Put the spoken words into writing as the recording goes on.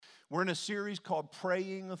We're in a series called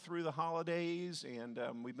Praying Through the Holidays, and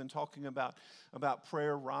we've been talking about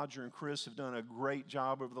prayer. Roger and Chris have done a great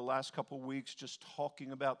job over the last couple of weeks just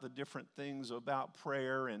talking about the different things about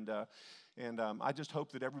prayer, and I just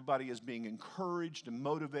hope that everybody is being encouraged and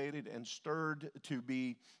motivated and stirred to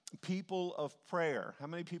be people of prayer. How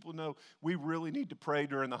many people know we really need to pray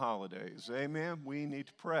during the holidays? Amen? We need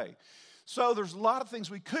to pray. So there's a lot of things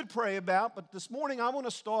we could pray about, but this morning I want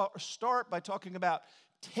to start by talking about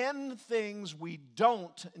 10 things we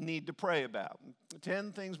don't need to pray about.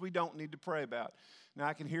 10 things we don't need to pray about. Now,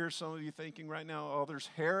 I can hear some of you thinking right now, oh, there's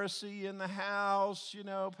heresy in the house. You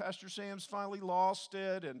know, Pastor Sam's finally lost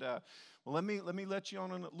it. And, well, let me let you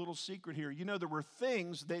on a little secret here. You know, there were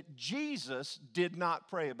things that Jesus did not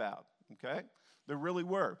pray about, okay? There really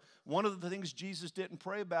were. One of the things Jesus didn't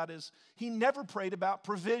pray about is he never prayed about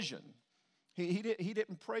provision. He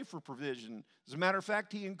didn't pray for provision. As a matter of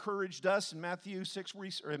fact, he encouraged us in Matthew 6,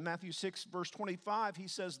 verse 25. He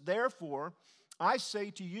says, "Therefore, I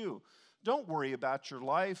say to you, don't worry about your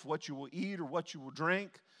life, what you will eat or what you will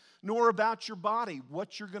drink, nor about your body,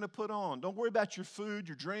 what you're going to put on. Don't worry about your food,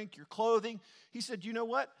 your drink, your clothing." He said, you know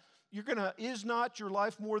what? Is not your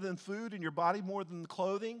life more than food and your body more than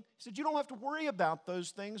clothing? He said, you don't have to worry about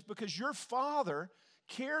those things because your Father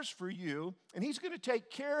cares for you, and he's going to take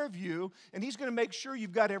care of you, and he's going to make sure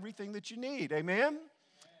you've got everything that you need. Amen?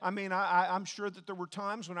 I mean, I'm sure that there were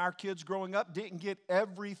times when our kids growing up didn't get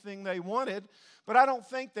everything they wanted, but I don't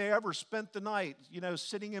think they ever spent the night,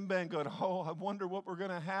 sitting in bed going, oh, I wonder what we're going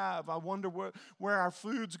to have. I wonder where our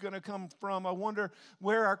food's going to come from. I wonder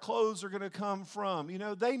where our clothes are going to come from.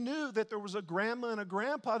 They knew that there was a grandma and a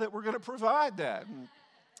grandpa that were going to provide that.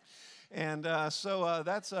 And so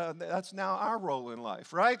that's now our role in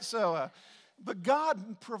life, right? But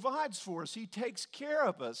God provides for us. He takes care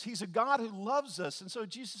of us. He's a God who loves us. And so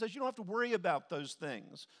Jesus says you don't have to worry about those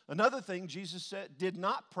things. Another thing Jesus did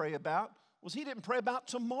not pray about was he didn't pray about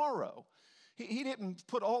tomorrow. He didn't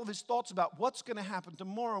put all of his thoughts about what's going to happen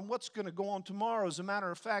tomorrow and what's going to go on tomorrow. As a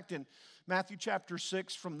matter of fact, in Matthew chapter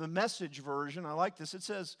 6 from the Message version, I like this. It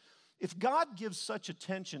says, if God gives such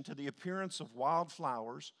attention to the appearance of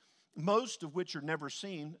wildflowers, most of which are never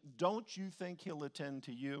seen, don't you think he'll attend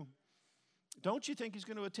to you? Don't you think he's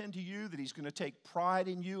going to attend to you, that he's going to take pride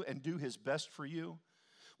in you and do his best for you?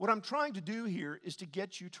 What I'm trying to do here is to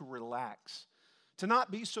get you to relax, to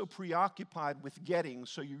not be so preoccupied with getting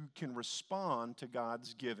so you can respond to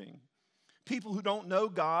God's giving. People who don't know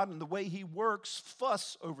God and the way he works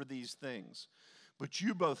fuss over these things, but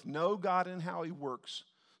you both know God and how he works.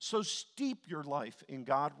 So steep your life in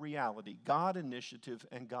God reality, God initiative,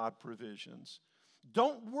 and God provisions.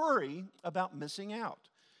 Don't worry about missing out.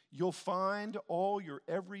 You'll find all your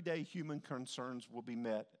everyday human concerns will be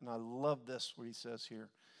met. And I love this, what he says here. It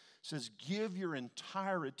says, give your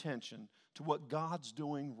entire attention to what God's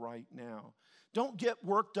doing right now. Don't get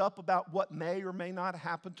worked up about what may or may not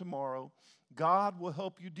happen tomorrow. God will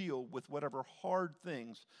help you deal with whatever hard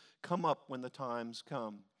things come up when the times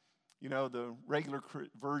come. The regular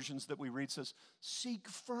versions that we read says, seek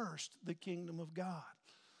first the kingdom of God.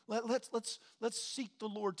 Let's seek the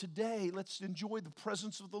Lord today. Let's enjoy the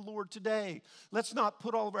presence of the Lord today. Let's not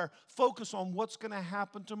put all of our focus on what's going to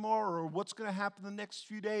happen tomorrow or what's going to happen the next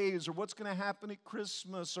few days or what's going to happen at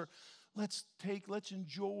Christmas. Or let's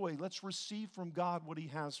enjoy, let's receive from God what he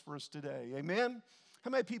has for us today. Amen? How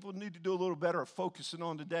many people need to do a little better of focusing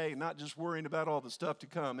on today and not just worrying about all the stuff to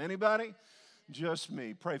come? Anybody? Just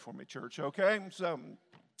me. Pray for me, church, okay? So,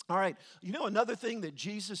 all right. Another thing that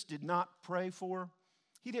Jesus did not pray for,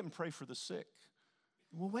 he didn't pray for the sick.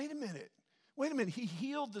 Well, wait a minute. He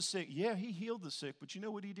healed the sick. Yeah, he healed the sick, but you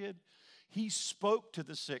know what he did? He spoke to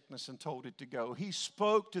the sickness and told it to go. He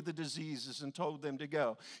spoke to the diseases and told them to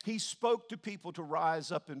go. He spoke to people to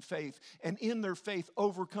rise up in faith and in their faith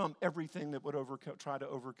overcome everything that would try to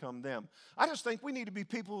overcome them. I just think we need to be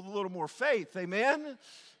people with a little more faith, amen?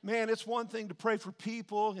 Man, it's one thing to pray for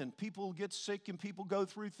people and people get sick and people go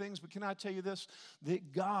through things, but can I tell you this?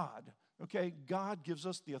 That God gives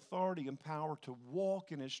us the authority and power to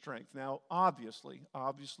walk in his strength. Now, obviously,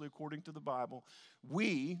 according to the Bible,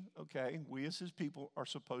 we as his people are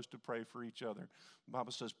supposed to pray for each other. The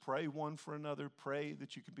Bible says, pray one for another, pray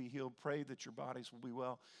that you can be healed, pray that your bodies will be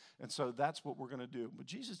well. And so that's what we're going to do. But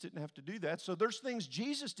Jesus didn't have to do that. So there's things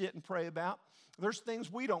Jesus didn't pray about. There's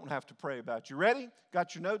things we don't have to pray about. You ready?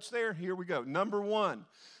 Got your notes there? Here we go. Number one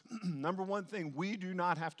thing we do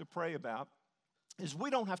not have to pray about is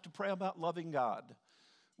we don't have to pray about loving God.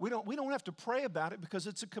 We don't have to pray about it because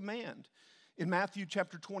it's a command. In Matthew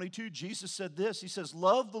chapter 22, Jesus said this. He says,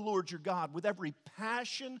 love the Lord your God with every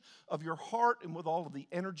passion of your heart and with all of the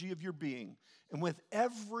energy of your being and with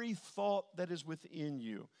every thought that is within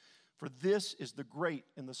you. For this is the great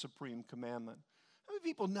and the supreme commandment. How many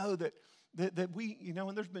people know that we,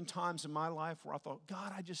 and there's been times in my life where I thought,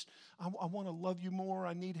 God, I want to love you more.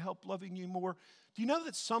 I need help loving you more. Do you know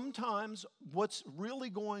that sometimes what's really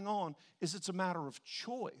going on is it's a matter of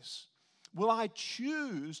choice? Will I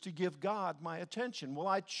choose to give God my attention? Will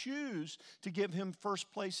I choose to give Him first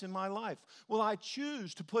place in my life? Will I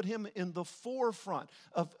choose to put Him in the forefront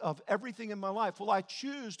of everything in my life? Will I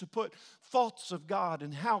choose to put thoughts of God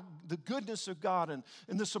and how the goodness of God and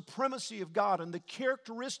the supremacy of God and the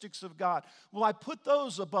characteristics of God, will I put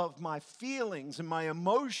those above my feelings and my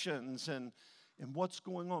emotions and what's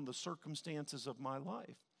going on, the circumstances of my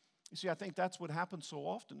life? You see, I think that's what happens so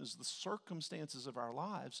often is the circumstances of our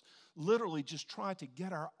lives literally just try to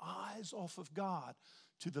get our eyes off of God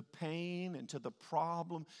to the pain and to the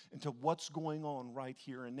problem and to what's going on right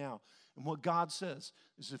here and now. And what God says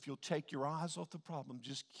is if you'll take your eyes off the problem,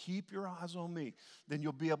 just keep your eyes on me, then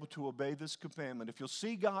you'll be able to obey this commandment. If you'll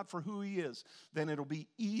see God for who He is, then it'll be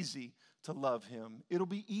easy to love Him. It'll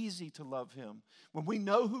be easy to love Him. When we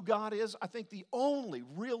know who God is, I think the only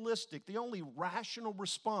realistic, the only rational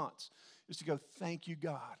response is to go, thank you,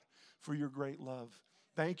 God, for your great love.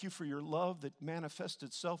 Thank you for your love that manifests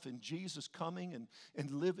itself in Jesus coming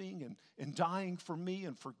and living and dying for me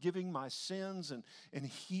and forgiving my sins and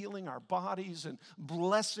healing our bodies and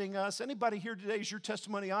blessing us. Anybody here today is your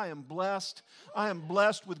testimony? I am blessed. I am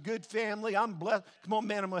blessed with good family. I'm blessed. Come on,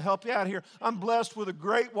 man, I'm going to help you out here. I'm blessed with a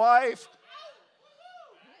great wife.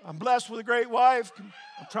 I'm blessed with a great wife.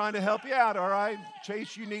 I'm trying to help you out, all right?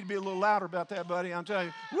 Chase, you need to be a little louder about that, buddy. I'm telling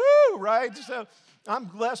you. Woo, right? So I'm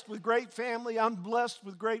blessed with great family. I'm blessed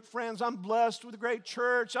with great friends. I'm blessed with a great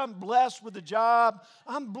church. I'm blessed with a job.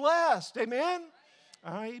 I'm blessed. Amen?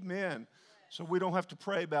 Amen. So we don't have to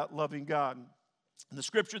pray about loving God. And the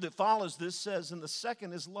scripture that follows this says, and the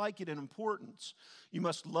second is like it in importance. You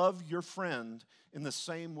must love your friend in the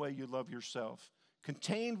same way you love yourself.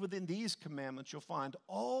 Contained within these commandments, you'll find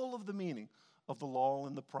all of the meaning of the law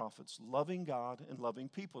and the prophets, loving God and loving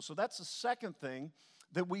people. So that's the second thing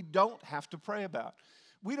that we don't have to pray about.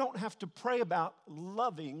 We don't have to pray about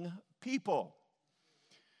loving people.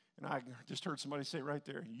 And I just heard somebody say right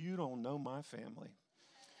there, you don't know my family.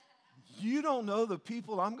 You don't know the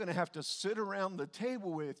people I'm going to have to sit around the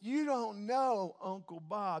table with. You don't know Uncle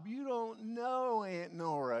Bob. You don't know Aunt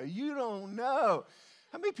Nora. You don't know.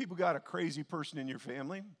 How many people got a crazy person in your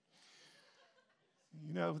family?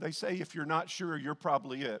 You know, they say if you're not sure, you're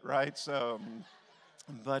probably it, right? So,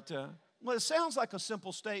 well, it sounds like a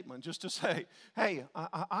simple statement just to say, hey,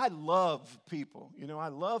 I love people. You know, I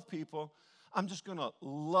love people. I'm just going to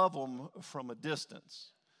love them from a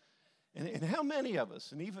distance. And how many of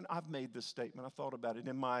us, and even I've made this statement, I thought about it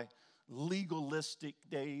in my legalistic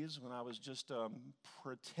days when I was just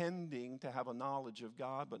pretending to have a knowledge of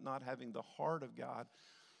God but not having the heart of God.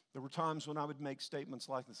 There were times when I would make statements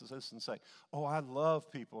like this and say, oh, I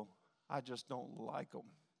love people, I just don't like them.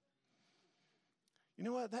 You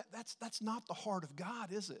know what? That's not the heart of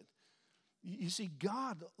God, is it? You see,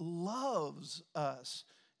 God loves us,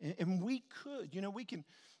 and we could,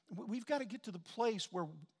 we've got to get to the place where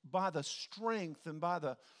by the strength and by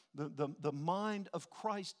the mind of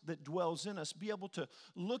Christ that dwells in us, be able to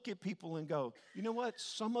look at people and go, you know what?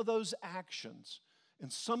 Some of those actions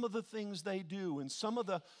and some of the things they do and some of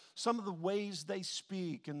the ways they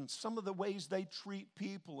speak and some of the ways they treat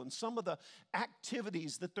people and some of the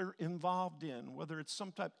activities that they're involved in, whether it's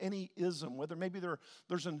some type, any ism, whether maybe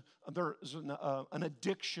there's an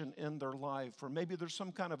addiction in their life, or maybe there's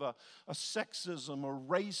some kind of a sexism or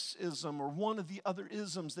racism or one of the other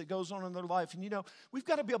isms that goes on in their life. And we've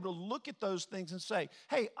got to be able to look at those things and say,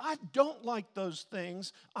 hey, I don't like those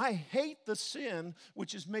things. I hate the sin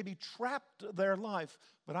which has maybe trapped their life.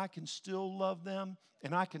 But I can still love them,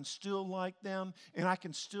 and I can still like them, and I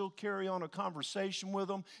can still carry on a conversation with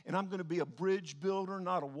them, and I'm going to be a bridge builder,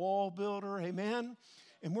 not a wall builder. Amen?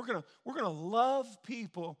 And we're going to love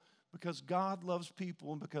people because God loves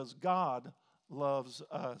people and because God loves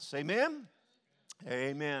us. Amen?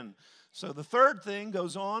 Amen. So the third thing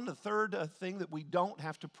goes on. The third thing that we don't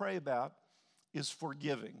have to pray about is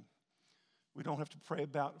forgiving. We don't have to pray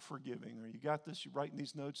about forgiving. Or you got this? You're writing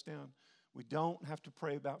these notes down? We don't have to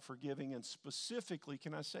pray about forgiving, and specifically,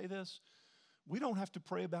 can I say this? We don't have to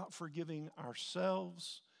pray about forgiving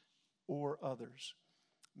ourselves or others.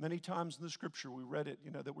 Many times in the scripture we read it,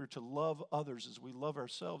 that we're to love others as we love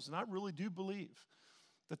ourselves, and I really do believe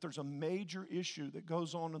that there's a major issue that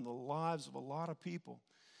goes on in the lives of a lot of people,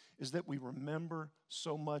 is that we remember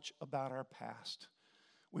so much about our past.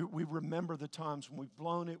 We remember the times when we've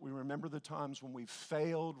blown it. We remember the times when we've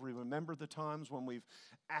failed. We remember the times when we've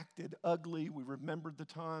acted ugly. We remember the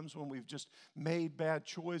times when we've just made bad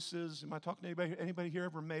choices. Am I talking to anybody? Anybody here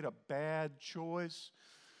ever made a bad choice?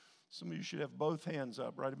 Some of you should have both hands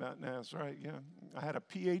up right about now. That's right. Yeah, I had a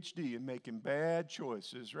PhD in making bad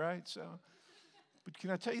choices, right? So, but can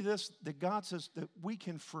I tell you this? That God says that we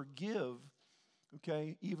can forgive,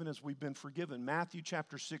 okay, even as we've been forgiven. Matthew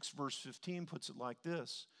chapter 6, verse 15 puts it like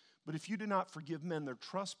this. But if you do not forgive men their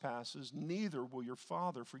trespasses, neither will your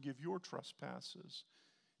Father forgive your trespasses.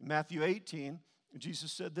 In Matthew 18,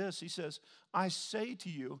 Jesus said this. He says, I say to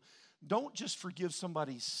you, don't just forgive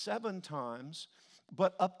somebody 7 times,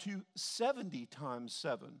 but up to 70 times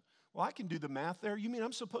 7. Well, I can do the math there. You mean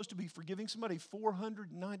I'm supposed to be forgiving somebody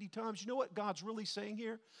 490 times? You know what God's really saying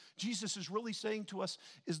here? Jesus is really saying to us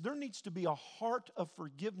is there needs to be a heart of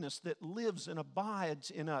forgiveness that lives and abides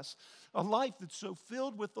in us. A life that's so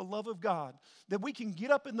filled with the love of God that we can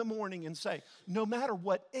get up in the morning and say, no matter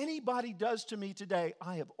what anybody does to me today,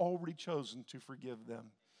 I have already chosen to forgive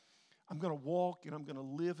them. I'm going to walk and I'm going to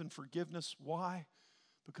live in forgiveness. Why?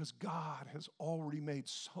 Because God has already made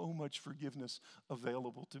so much forgiveness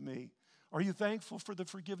available to me. Are you thankful for the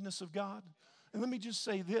forgiveness of God? And let me just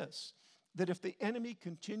say this, that if the enemy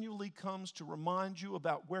continually comes to remind you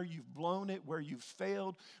about where you've blown it, where you've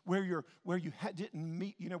failed, where you didn't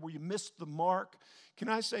meet, where you missed the mark, can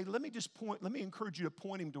I say, let me encourage you to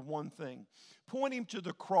point him to one thing. Point him to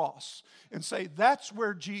the cross and say, that's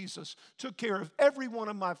where Jesus took care of every one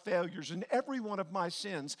of my failures and every one of my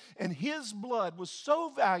sins. And his blood was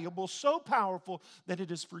so valuable, so powerful, that it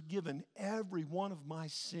has forgiven every one of my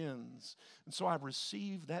sins. And so I've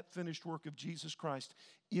received that finished work of Jesus Christ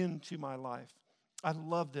into my life. I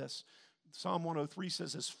love this. Psalm 103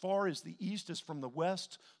 says, as far as the east is from the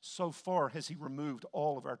west, so far has he removed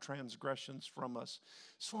all of our transgressions from us.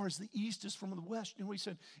 As far as the east is from the west, he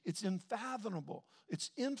said, it's unfathomable,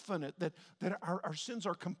 it's infinite, that our sins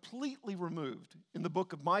are completely removed. In the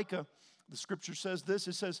book of Micah, the scripture says this,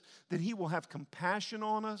 it says that he will have compassion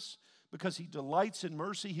on us because he delights in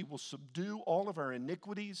mercy. He will subdue all of our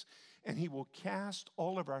iniquities, and he will cast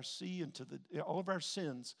all of our sins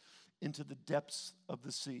into the depths of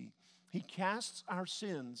the sea. He casts our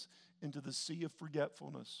sins into the sea of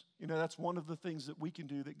forgetfulness. That's one of the things that we can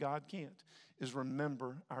do that God can't, is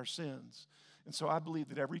remember our sins. And so I believe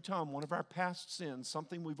that every time one of our past sins,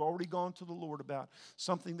 something we've already gone to the Lord about,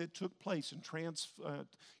 something that took place and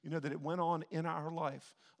that it went on in our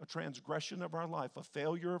life, a transgression of our life, a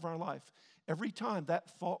failure of our life, every time that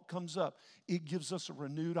thought comes up, it gives us a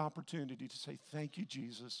renewed opportunity to say, thank you,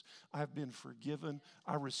 Jesus. I have been forgiven.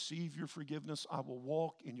 I receive your forgiveness. I will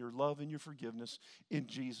walk in your love and your forgiveness in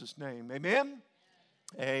Jesus' name. Amen?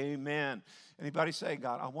 Amen. Anybody say,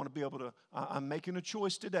 God, I want to be able to, I'm making a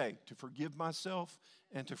choice today to forgive myself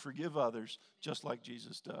and to forgive others just like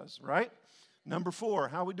Jesus does, right? Number 4,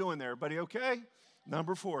 how are we doing there? Everybody okay?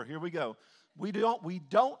 Number 4, here we go. We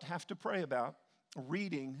don't have to pray about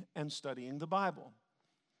reading and studying the Bible.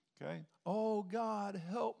 Okay? Oh, God,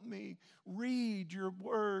 help me read your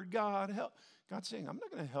word. God, help. God's saying, I'm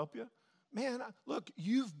not going to help you. Man, look,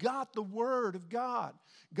 you've got the word of God.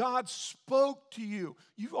 God spoke to you.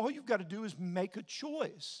 All you've got to do is make a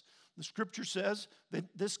choice. The scripture says that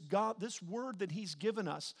this word that he's given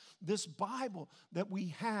us, this Bible that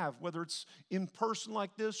we have, whether it's in person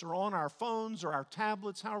like this or on our phones or our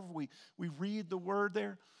tablets, however we read the word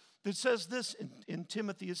there, it says this in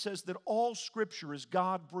Timothy, it says that all scripture is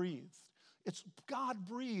God-breathed. It's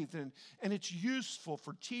God-breathed, and it's useful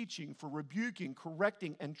for teaching, for rebuking,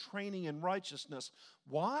 correcting, and training in righteousness.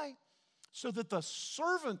 Why? So that the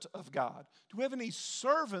servant of God, do we have any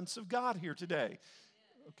servants of God here today?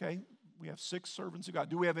 Okay, we have 6 servants of God.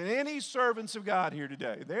 Do we have any servants of God here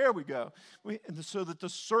today? There we go. So that the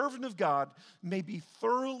servant of God may be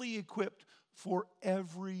thoroughly equipped for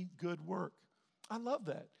every good work. I love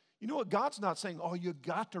that. You know what? God's not saying, oh, you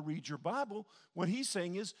got to read your Bible. What he's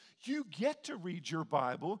saying is you get to read your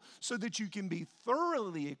Bible so that you can be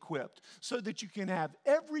thoroughly equipped, so that you can have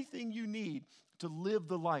everything you need to live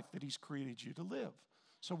the life that he's created you to live.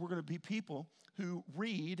 So we're going to be people who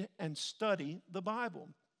read and study the Bible.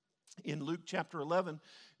 In Luke chapter 11,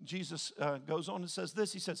 Jesus goes on and says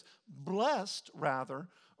this. He says, blessed, rather,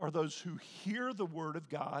 are those who hear the word of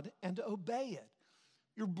God and obey it.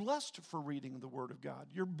 You're blessed for reading the word of God.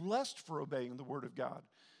 You're blessed for obeying the word of God.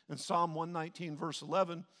 In Psalm 119, verse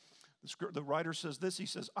 11, the writer says this. He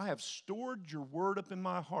says, I have stored your word up in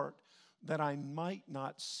my heart that I might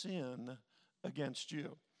not sin against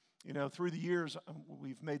you. You know, through the years,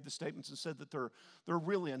 we've made the statements and said that there are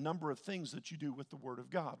really a number of things that you do with the Word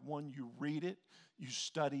of God. One, you read it, you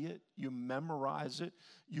study it, you memorize it,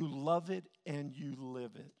 you love it, and you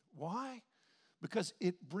live it. Why? Because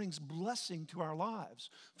it brings blessing to our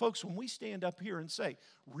lives. Folks, when we stand up here and say,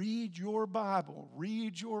 read your Bible,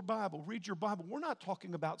 read your Bible, read your Bible, we're not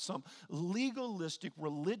talking about some legalistic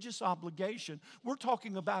religious obligation. We're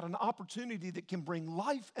talking about an opportunity that can bring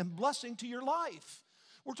life and blessing to your life.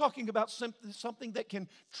 We're talking about something that can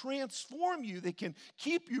transform you, that can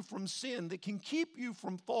keep you from sin, that can keep you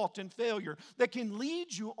from fault and failure, that can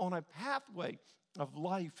lead you on a pathway of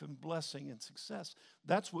life and blessing and success.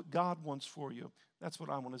 That's what God wants for you. That's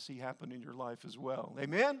what I want to see happen in your life as well.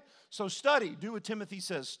 Amen? So study. Do what Timothy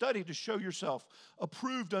says. Study to show yourself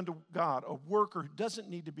approved unto God, a worker who doesn't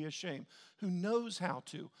need to be ashamed, who knows how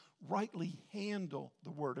to rightly handle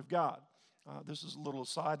the Word of God. This is a little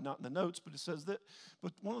aside, not in the notes, but it says that.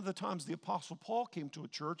 But one of the times the Apostle Paul came to a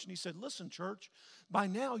church and he said, listen, church, by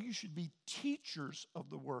now you should be teachers of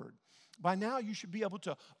the Word. By now you should be able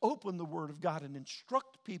to open the Word of God and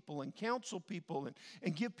instruct people and counsel people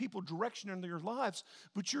and give people direction in their lives,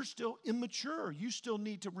 but you're still immature. You still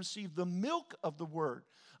need to receive the milk of the Word.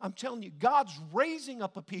 I'm telling you, God's raising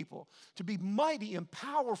up a people to be mighty and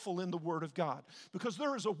powerful in the Word of God, because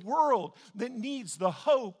there is a world that needs the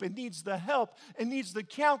hope and needs the help and needs the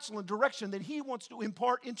counsel and direction that He wants to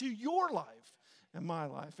impart into your life and my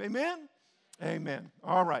life. Amen? Amen.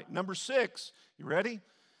 All right, number 6. You ready?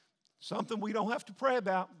 Something we don't have to pray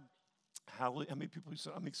about. How many people say,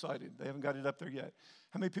 I'm excited? They haven't got it up there yet.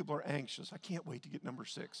 How many people are anxious? I can't wait to get number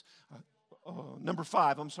 6. Number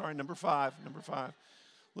 5. I'm sorry, number 5. Number 5.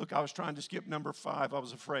 Look, I was trying to skip number 5. I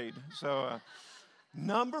was afraid. So,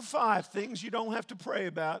 number 5, things you don't have to pray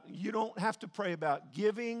about. You don't have to pray about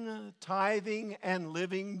giving, tithing, and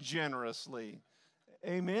living generously.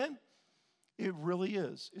 Amen? It really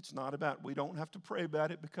is. It's not about, we don't have to pray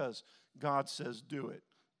about it because God says do it.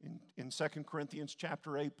 In 2 Corinthians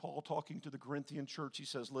chapter 8, Paul talking to the Corinthian church, he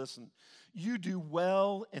says, listen, you do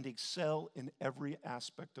well and excel in every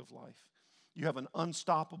aspect of life. You have an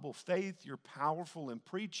unstoppable faith. You're powerful in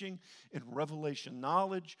preaching, in revelation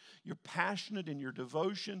knowledge. You're passionate in your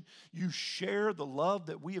devotion. You share the love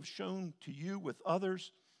that we have shown to you with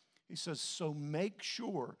others. He says, so make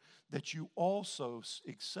sure that you also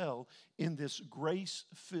excel in this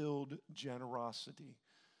grace-filled generosity.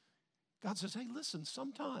 God says, hey, listen,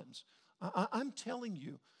 sometimes I'm telling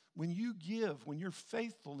you, when you give, when you're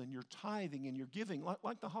faithful in your tithing and your giving,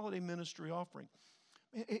 like the holiday ministry offering,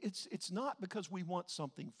 it's not because we want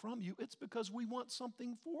something from you. It's because we want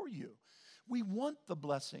something for you. We want the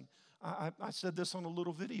blessing. I said this on a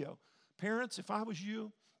little video. Parents, if I was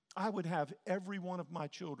you, I would have every one of my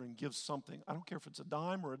children give something. I don't care if it's a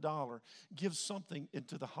dime or a dollar. Give something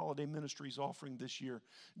into the holiday ministries offering this year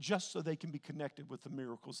just so they can be connected with the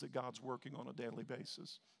miracles that God's working on a daily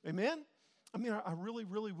basis. Amen? I mean, I really,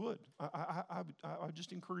 really would. I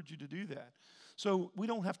just encourage you to do that. So we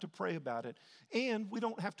don't have to pray about it. And we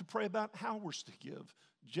don't have to pray about how we're to give.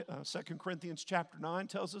 2 Corinthians chapter 9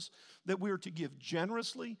 tells us that we are to give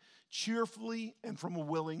generously, cheerfully, and from a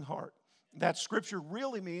willing heart. That scripture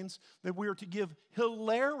really means that we are to give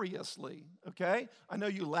hilariously, okay? I know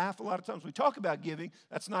you laugh a lot of times. We talk about giving.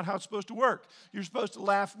 That's not how it's supposed to work. You're supposed to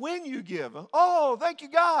laugh when you give. Oh, thank you,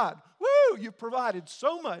 God. Woo, you've provided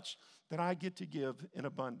so much that I get to give in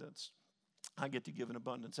abundance. I get to give in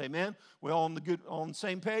abundance. Amen? We all on the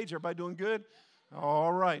same page? Everybody doing good?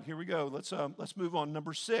 All right, here we go. Let's move on.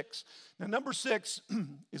 Number 6. Now, number 6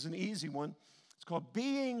 is an easy one. It's called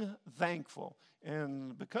being thankful.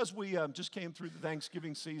 And because we just came through the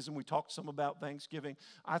Thanksgiving season, we talked some about Thanksgiving,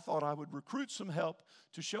 I thought I would recruit some help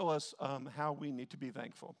to show us how we need to be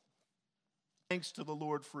thankful. Thanks to the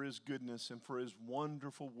Lord for His goodness and for His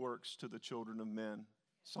wonderful works to the children of men.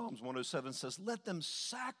 Psalms 107 says, let them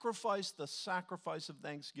sacrifice the sacrifice of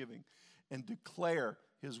thanksgiving and declare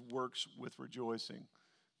His works with rejoicing.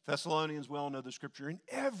 Thessalonians, we all know the scripture, in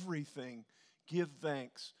everything give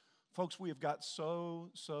thanks. Folks, we have got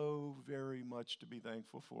so very much to be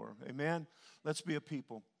thankful for. Amen? Let's be a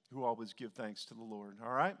people who always give thanks to the Lord.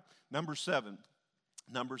 All right? Number 7,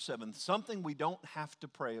 something we don't have to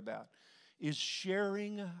pray about is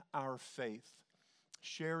sharing our faith.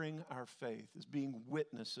 Sharing our faith is being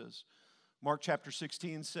witnesses. Mark chapter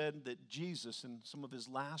 16 said that Jesus, in some of His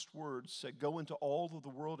last words, said, go into all of the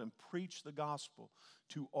world and preach the gospel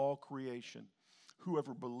to all creation.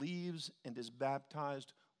 Whoever believes and is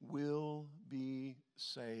baptized will be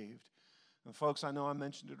saved. And folks, I know I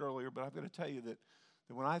mentioned it earlier, but I've got to tell you that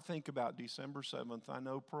when I think about December 7th, I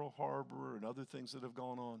know Pearl Harbor and other things that have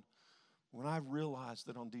gone on. When I realized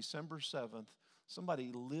that on December 7th,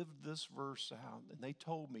 somebody lived this verse out, and they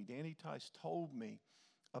told me, Danny Tice told me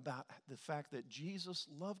about the fact that Jesus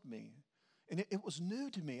loved me. And it was new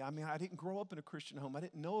to me. I mean, I didn't grow up in a Christian home. I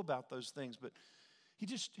didn't know about those things, but he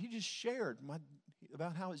just shared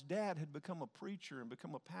about how his dad had become a preacher and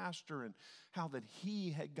become a pastor, and how that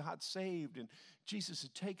he had got saved, and Jesus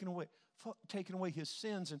had taken away his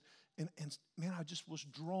sins. And man, I just was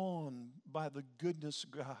drawn by the goodness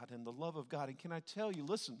of God and the love of God. And can I tell you,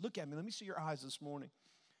 listen, look at me. Let me see your eyes this morning.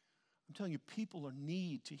 I'm telling you, people are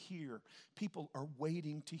need to hear. People are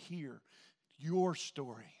waiting to hear your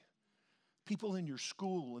story. People in your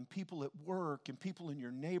school, and people at work, and people in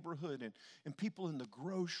your neighborhood, and people in the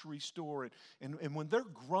grocery store. And when they're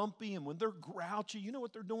grumpy and when they're grouchy, you know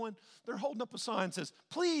what they're doing? They're holding up a sign that says,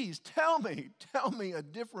 please tell me a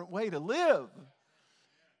different way to live.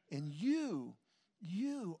 And you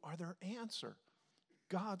are their answer.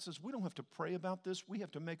 God says, we don't have to pray about this. We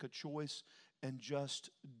have to make a choice and just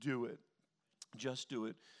do it. Just do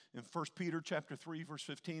it. In 1 Peter chapter 3, verse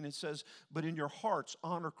 15, it says, but in your hearts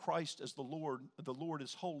honor Christ as the Lord. The Lord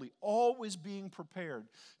is holy, always being prepared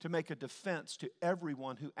to make a defense to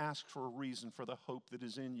everyone who asks for a reason for the hope that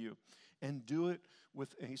is in you. And do it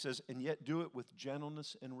with, he says, and yet do it with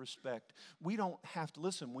gentleness and respect. We don't have to,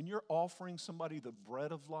 listen, when you're offering somebody the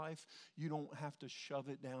bread of life, you don't have to shove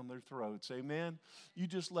it down their throats. Amen? You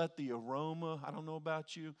just let the aroma, I don't know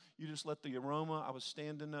about you, you just let the aroma. I was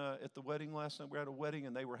standing at the wedding last night. We were at a wedding,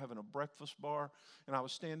 and they were having a breakfast bar, and I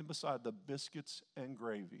was standing beside the biscuits and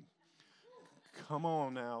gravy. Come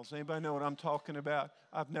on now. Does anybody know what I'm talking about?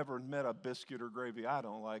 I've never met a biscuit or gravy I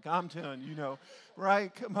don't like. I'm telling you,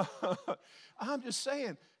 right? Come on. I'm just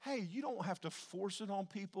saying, hey, you don't have to force it on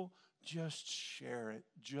people. Just share it.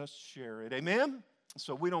 Just share it. Amen?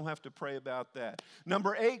 So we don't have to pray about that.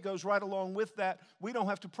 Number 8 goes right along with that. We don't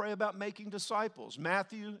have to pray about making disciples.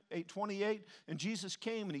 Matthew 8:28, and Jesus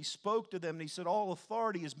came and he spoke to them and he said, all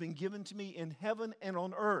authority has been given to me in heaven and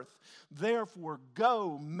on earth. Therefore,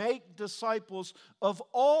 go make disciples of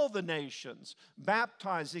all the nations,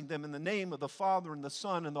 baptizing them in the name of the Father and the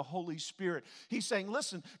Son and the Holy Spirit. He's saying,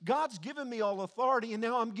 listen, God's given me all authority, and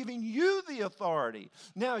now I'm giving you the authority.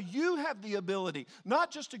 Now you have the ability, not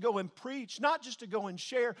just to go and preach, not just to go and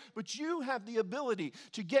share, but you have the ability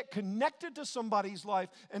to get connected to somebody's life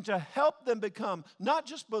and to help them become not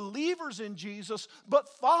just believers in Jesus, but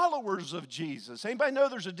followers of Jesus. Anybody know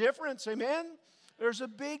there's a difference? Amen? There's a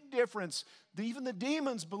big difference. Even the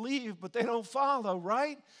demons believe, but they don't follow,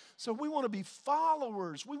 right? So we want to be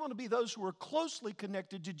followers. We want to be those who are closely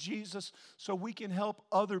connected to Jesus so we can help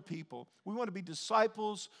other people. We want to be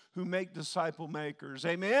disciples who make disciple makers.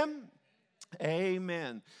 Amen?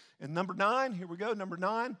 Amen. And number 9, here we go. Number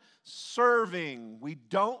 9, serving. We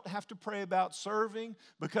don't have to pray about serving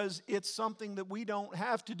because it's something that we don't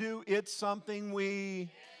have to do. It's something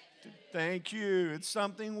we, thank you. It's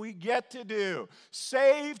something we get to do.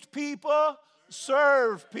 Saved people,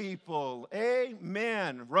 serve people.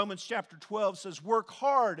 Amen. Romans chapter 12 says, work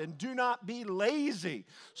hard and do not be lazy.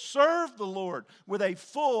 Serve the Lord with a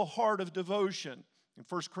full heart of devotion. In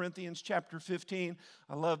 1 Corinthians chapter 15,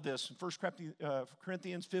 I love this. In 1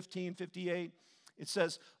 Corinthians 15:58, it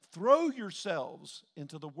says, throw yourselves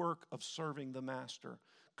into the work of serving the master,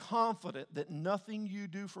 confident that nothing you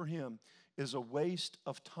do for him is a waste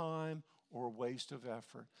of time or a waste of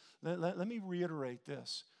effort. Let me reiterate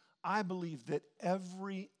this. I believe that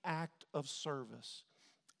every act of service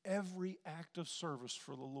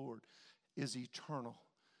for the Lord is eternal.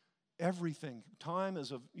 Everything. Time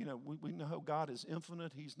is we know God is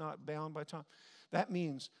infinite. He's not bound by time. That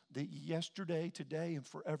means that yesterday, today, and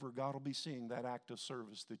forever, God will be seeing that act of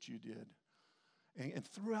service that you did. And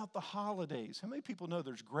throughout the holidays, how many people know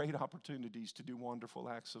there's great opportunities to do wonderful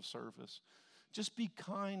acts of service? Just be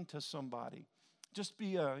kind to somebody. Just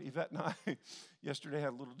be, Yvette and I yesterday had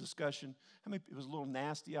a little discussion. It was a little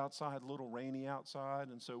nasty outside, a little rainy outside,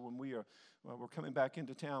 and so when we're coming back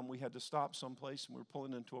into town, we had to stop someplace, and we were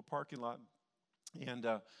pulling into a parking lot, and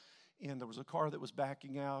there was a car that was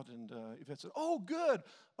backing out, and Yvette said, oh, good,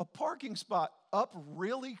 a parking spot up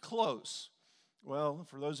really close. Well,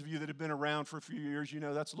 for those of you that have been around for a few years,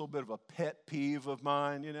 that's a little bit of a pet peeve of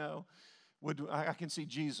mine, I can see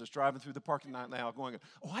Jesus driving through the parking lot now going,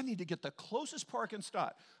 oh, I need to get the closest parking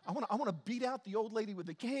spot. I want to beat out the old lady with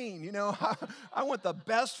the cane, I want the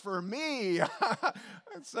best for me.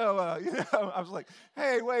 And so, I was like,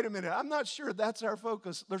 hey, wait a minute. I'm not sure that's our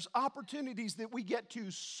focus. There's opportunities that we get to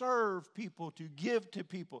serve people, to give to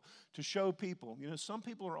people, to show people. Some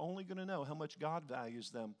people are only going to know how much God values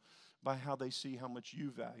them by how they see how much you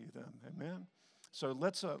value them. Amen? So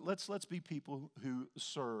let's be people who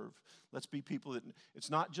serve. Let's be people that it's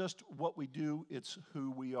not just what we do, it's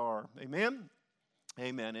who we are. Amen?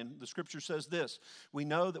 Amen. And the scripture says this: we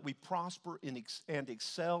know that we prosper and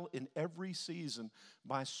excel in every season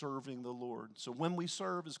by serving the Lord. So when we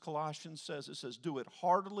serve, as Colossians says, it says, do it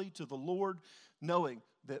heartily to the Lord, knowing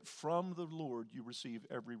that from the Lord you receive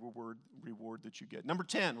every reward that you get. Number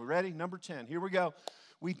 10, we ready? Number 10, here we go.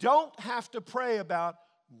 We don't have to pray about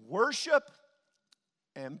worship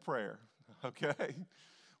and prayer, okay?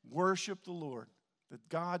 Worship the Lord, that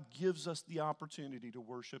God gives us the opportunity to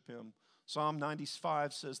worship Him. Psalm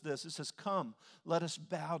 95 says this. It says, come, let us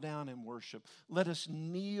bow down and worship. Let us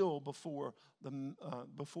kneel before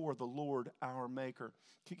the Lord our Maker.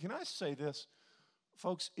 Can I say this?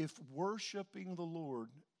 Folks, if worshiping the Lord,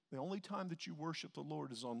 the only time that you worship the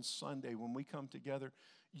Lord is on Sunday when we come together,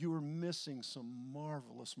 you are missing some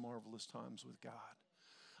marvelous, marvelous times with God.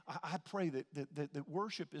 I pray that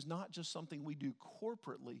worship is not just something we do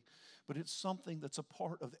corporately, but it's something that's a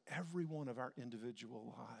part of every one of our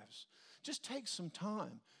individual lives. Just take some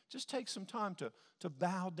time. Just take some time to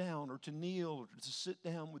bow down or to kneel or to sit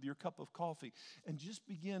down with your cup of coffee and just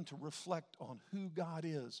begin to reflect on who God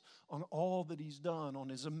is, on all that He's done, on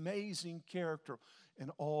His amazing character,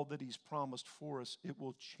 and all that He's promised for us. It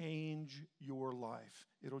will change your life.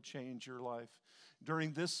 It'll change your life.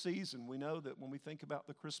 During this season, we know that when we think about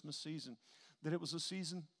the Christmas season, that it was a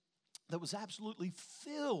season that was absolutely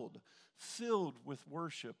filled with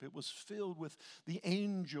worship. It was filled with the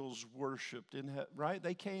angels worshiped, right?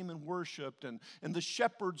 They came and worshiped, and the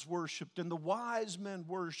shepherds worshiped, and the wise men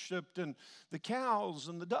worshiped, and the cows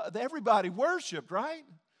and everybody worshiped, right?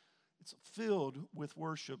 It's filled with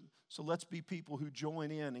worship. So let's be people who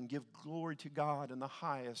join in and give glory to God in the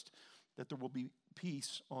highest, that there will be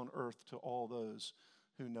peace on earth to all those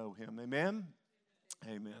who know Him. Amen?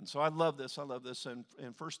 Amen. So I love this. In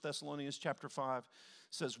 1 Thessalonians chapter 5, it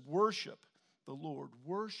says, worship the Lord.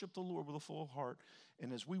 Worship the Lord with a full heart.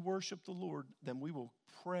 And as we worship the Lord, then we will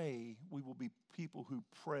pray. We will be people who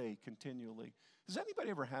pray continually. Has anybody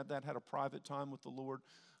ever had a private time with the Lord?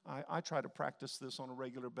 I try to practice this on a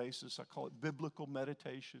regular basis. I call it biblical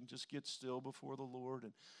meditation. Just get still before the Lord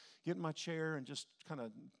and get in my chair and just kind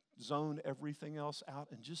of zone everything else out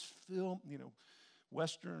and just feel,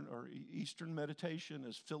 Western or Eastern meditation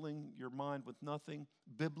is filling your mind with nothing.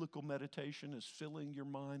 Biblical meditation is filling your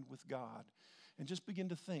mind with God. And just begin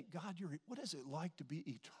to think, God, what is it like to be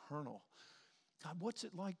eternal? God, what's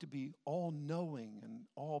it like to be all-knowing and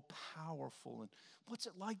all-powerful? And what's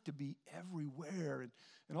it like to be everywhere?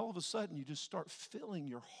 And all of a sudden, you just start filling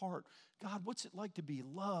your heart. God, what's it like to be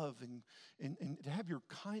loved and to have your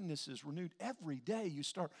kindnesses renewed every day? You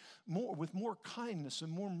start with more kindness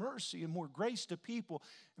and more mercy and more grace to people.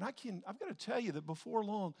 And I've got to tell you that before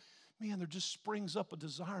long, man, there just springs up a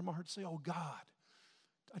desire in my heart to say, oh, God,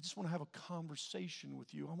 I just want to have a conversation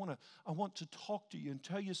with you. I want to talk to you and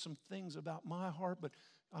tell you some things about my heart, but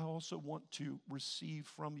I also want to receive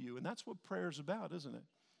from you. And that's what prayer is about, isn't it?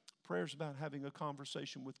 Prayer is about having a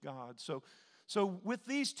conversation with God. So with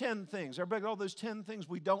these 10 things, everybody got all those 10 things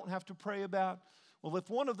we don't have to pray about? Well, if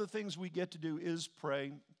one of the things we get to do is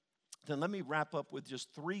pray, then let me wrap up with just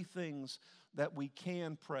 3 things that we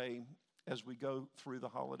can pray as we go through the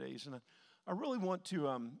holidays. And I really want to,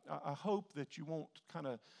 I hope that you won't kind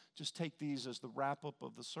of just take these as the wrap-up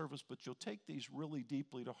of the service, but you'll take these really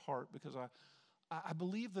deeply to heart, because I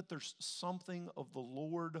believe that there's something of the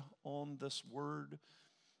Lord on this word.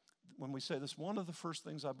 When we say this, one of the first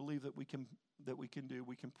things I believe that we can do,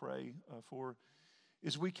 we can pray for,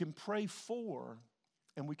 is we can pray for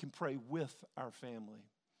and we can pray with our family.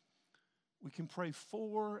 We can pray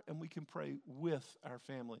for and we can pray with our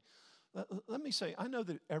family. Let me say, I know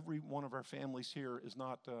that every one of our families here is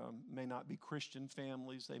may not be Christian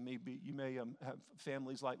families. You may have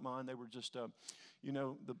families like mine. They were just, the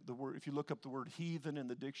word. If you look up the word heathen in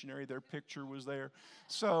the dictionary, their picture was there.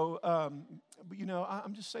 So,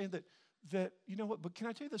 I'm just saying that you know what? But can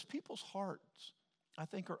I tell you this? People's hearts, I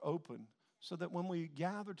think, are open, so that when we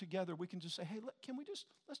gather together, we can just say, hey,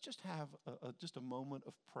 let's just have just a moment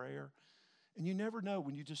of prayer. And you never know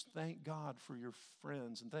when you just thank God for your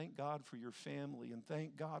friends and thank God for your family and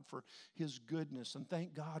thank God for His goodness and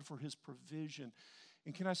thank God for His provision.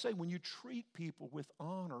 And can I say, when you treat people with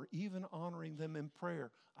honor, even honoring them in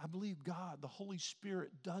prayer, I believe God, the Holy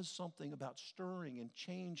Spirit, does something about stirring and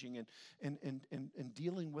changing and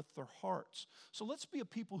dealing with their hearts. So let's be a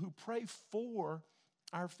people who pray for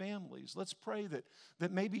our families. Let's pray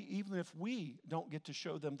that maybe even if we don't get to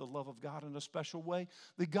show them the love of God in a special way,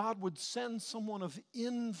 that God would send someone of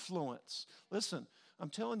influence. Listen, I'm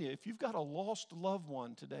telling you, if you've got a lost loved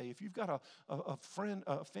one today, if you've got a friend,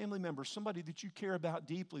 a family member, somebody that you care about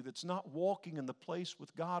deeply that's not walking in the place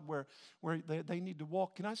with God where they need to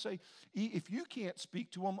walk, can I say, if you can't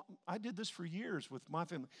speak to them, I did this for years with my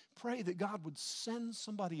family, pray that God would send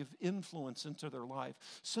somebody of influence into their life.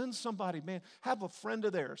 Send somebody, man, have a friend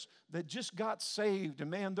of theirs that just got saved, and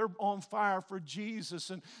man, they're on fire for Jesus,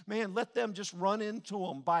 and man, let them just run into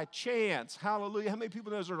them by chance. Hallelujah. How many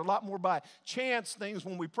people know there's a lot more by chance things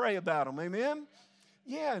when we pray about them? Amen?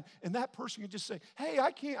 Yeah, and that person can just say, hey,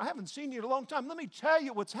 I haven't seen you in a long time. Let me tell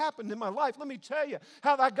you what's happened in my life. Let me tell you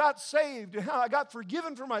how I got saved and how I got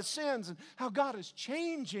forgiven for my sins and how God is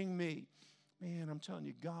changing me. Man, I'm telling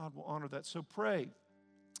you, God will honor that. So pray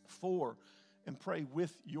for and pray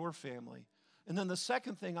with your family. And then the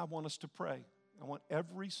second thing I want us to pray, I want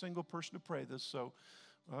every single person to pray this. So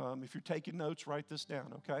if you're taking notes, write this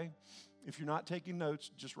down, okay? If you're not taking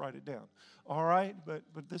notes, just write it down. All right? But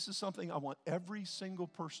this is something I want every single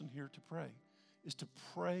person here to pray, is to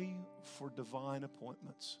pray for divine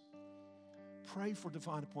appointments. Pray for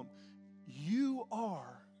divine appointment. You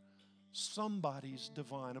are somebody's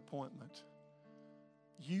divine appointment.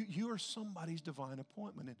 You are somebody's divine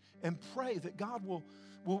appointment. And pray that God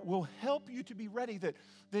will help you to be ready,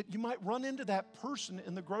 that you might run into that person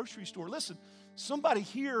in the grocery store. Listen, somebody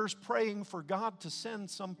here is praying for God to send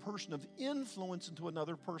some person of influence into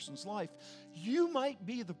another person's life. You might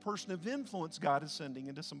be the person of influence God is sending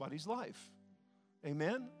into somebody's life.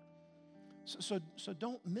 Amen? So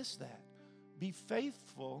don't miss that. Be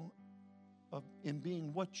faithful in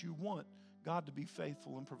being what you want God to be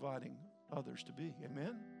faithful in providing others to be.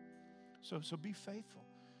 Amen? So be faithful.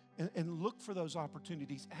 And look for those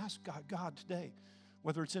opportunities. Ask God today,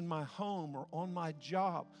 whether it's in my home or on my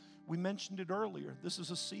job. We mentioned it earlier. This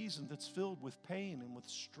is a season that's filled with pain and with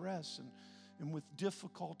stress and with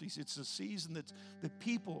difficulties. It's a season that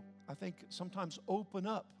people, I think, sometimes open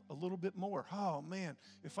up a little bit more. Oh, man,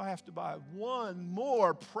 if I have to buy one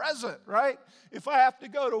more present, right? If I have to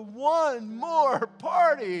go to one more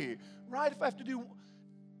party, right? If I have to do...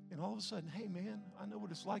 And all of a sudden, hey, man, I know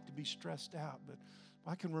what it's like to be stressed out, but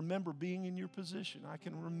I can remember being in your position. I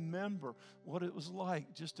can remember what it was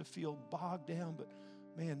like just to feel bogged down. But,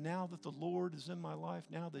 man, now that the Lord is in my life,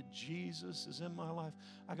 now that Jesus is in my life,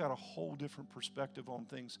 I got a whole different perspective on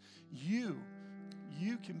things. You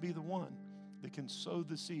can be the one that can sow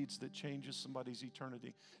the seeds that changes somebody's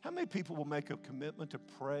eternity. How many people will make a commitment to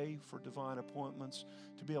pray for divine appointments,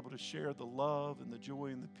 to be able to share the love and the joy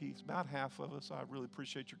and the peace? About half of us. I really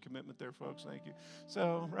appreciate your commitment there, folks. Thank you.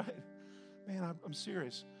 So, right, man, I'm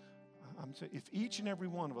serious. I'm saying, if each and every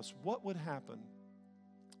one of us, what would happen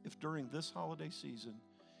if during this holiday season,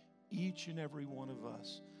 each and every one of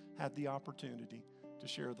us had the opportunity to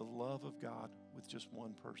share the love of God with just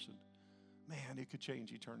one person? Man, it could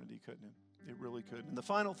change eternity, couldn't it? It really could. And the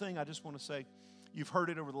final thing I just want to say, you've heard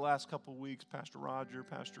it over the last couple of weeks. Pastor Roger,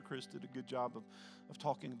 Pastor Chris did a good job of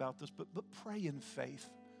talking about this, but pray in faith.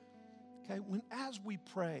 Okay? As we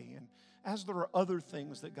pray and as there are other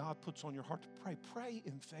things that God puts on your heart to pray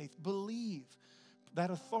in faith. Believe that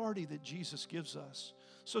authority that Jesus gives us.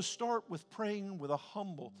 So start with praying with a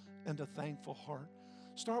humble and a thankful heart.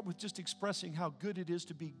 Start with just expressing how good it is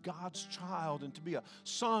to be God's child and to be a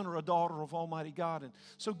son or a daughter of Almighty God. And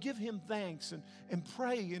so give Him thanks and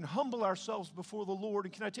pray and humble ourselves before the Lord.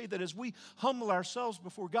 And can I tell you that as we humble ourselves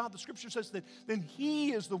before God, the Scripture says that then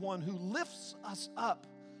He is the one who lifts us up.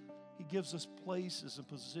 He gives us places and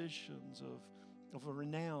positions of a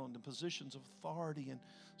renown and positions of authority. And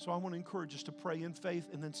so I want to encourage us to pray in faith.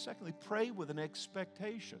 And then secondly, pray with an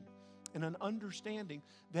expectation and an understanding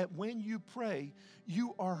that when you pray,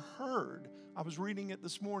 you are heard. I was reading it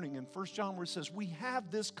this morning in 1 John where it says, we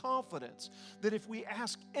have this confidence that if we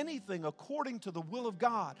ask anything according to the will of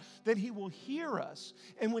God, that He will hear us.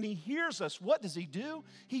 And when He hears us, what does He do?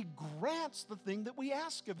 He grants the thing that we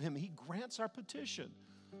ask of Him. He grants our petition.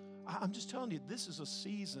 I'm just telling you, this is a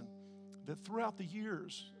season that throughout the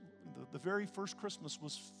years, the very first Christmas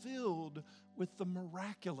was filled with the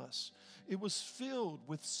miraculous. It was filled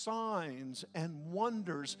with signs and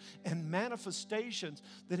wonders and manifestations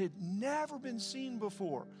that had never been seen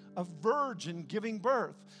before. A virgin giving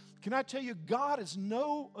birth. Can I tell you, God is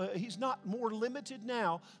He's not more limited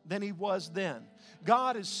now than He was then.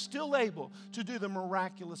 God is still able to do the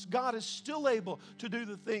miraculous. God is still able to do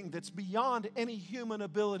the thing that's beyond any human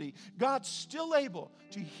ability. God's still able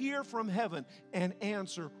to hear from heaven and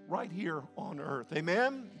answer right here on earth.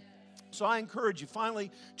 Amen? So I encourage you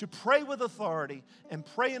finally to pray with authority and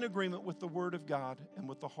pray in agreement with the Word of God and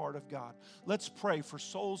with the heart of God. Let's pray for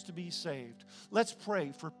souls to be saved. Let's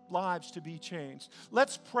pray for lives to be changed.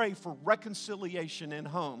 Let's pray for reconciliation in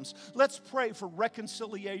homes. Let's pray for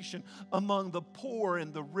reconciliation among the poor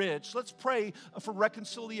and the rich. Let's pray for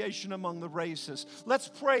reconciliation among the races. Let's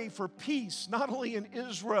pray for peace, not only in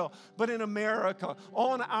Israel, but in America,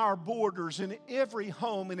 on our borders, in every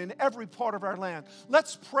home and in every part of our land.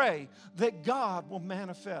 Let's pray that God will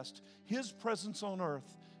manifest His presence on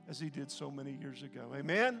earth as He did so many years ago.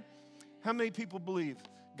 Amen? How many people believe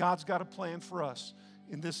God's got a plan for us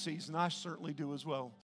in this season? I certainly do as well.